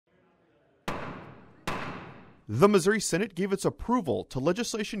The Missouri Senate gave its approval to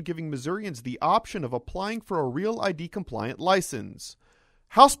legislation giving Missourians the option of applying for a Real ID compliant license.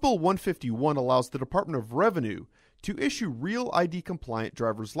 House Bill 151 allows the Department of Revenue to issue Real ID compliant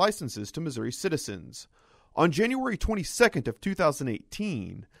driver's licenses to Missouri citizens. On January 22nd of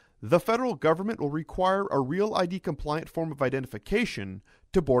 2018, the federal government will require a Real ID compliant form of identification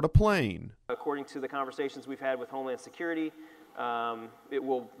to board a plane. According to the conversations we've had with Homeland Security, it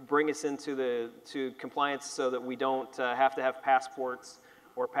will bring us into compliance so that we don't have to have passports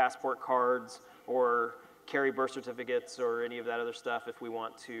or passport cards or carry birth certificates or any of that other stuff if we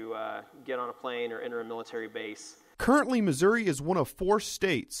want to get on a plane or enter a military base. Currently, Missouri is one of 4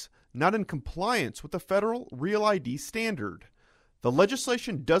 states not in compliance with the federal Real ID standard. The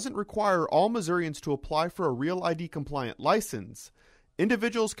legislation doesn't require all Missourians to apply for a Real ID compliant license.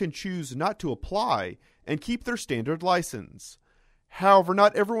 Individuals can choose not to apply and keep their standard license. However,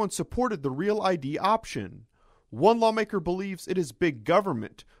 not everyone supported the Real ID option. One lawmaker believes it is big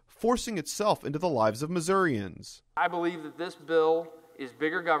government forcing itself into the lives of Missourians. I believe that this bill is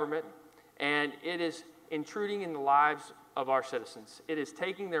bigger government, and it is intruding in the lives of our citizens. It is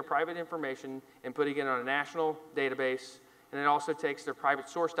taking their private information and putting it on a national database, and it also takes their private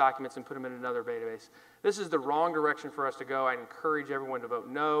source documents and put them in another database. This is the wrong direction for us to go. I encourage everyone to vote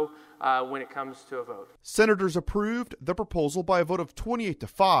no when it comes to a vote. Senators approved the proposal by a vote of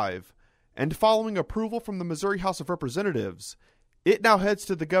 28-5, and following approval from the Missouri House of Representatives, it now heads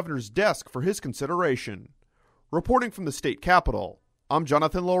to the governor's desk for his consideration. Reporting from the state capitol, I'm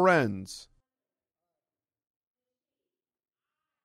Jonathan Lorenz.